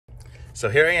So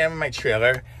here I am in my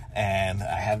trailer, and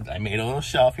I made a little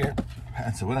shelf here.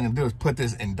 And so what I'm gonna do is put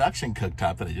this induction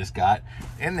cooktop that I just got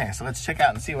in there. So let's check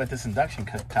out and see what this induction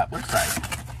cooktop looks like.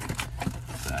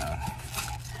 So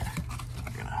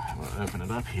we'll open it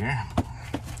up here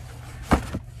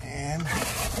and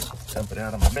dump it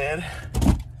out on my bed.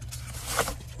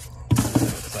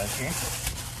 Looks like here.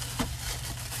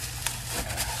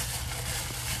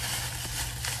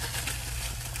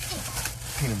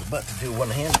 Pain in the butt to do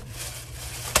one-handed.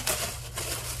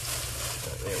 So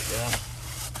there we go.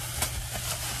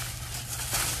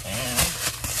 And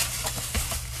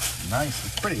nice.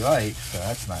 It's pretty light, so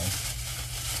that's nice.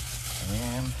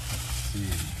 And let's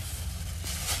see.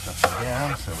 Up and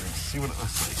down, so we're gonna see what it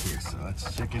looks like here. So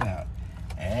let's check it out.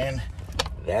 And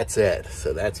that's it.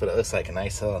 So that's what it looks like. A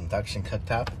nice little induction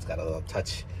cooktop. It's got a little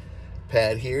touch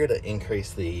pad here to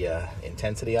increase the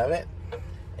intensity of it.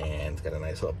 And it's got a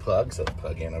nice little plug, so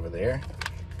plug in over there.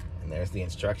 And there's the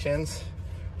instructions.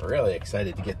 We're really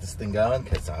excited to get this thing going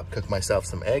because I'll cook myself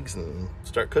some eggs and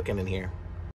start cooking in here.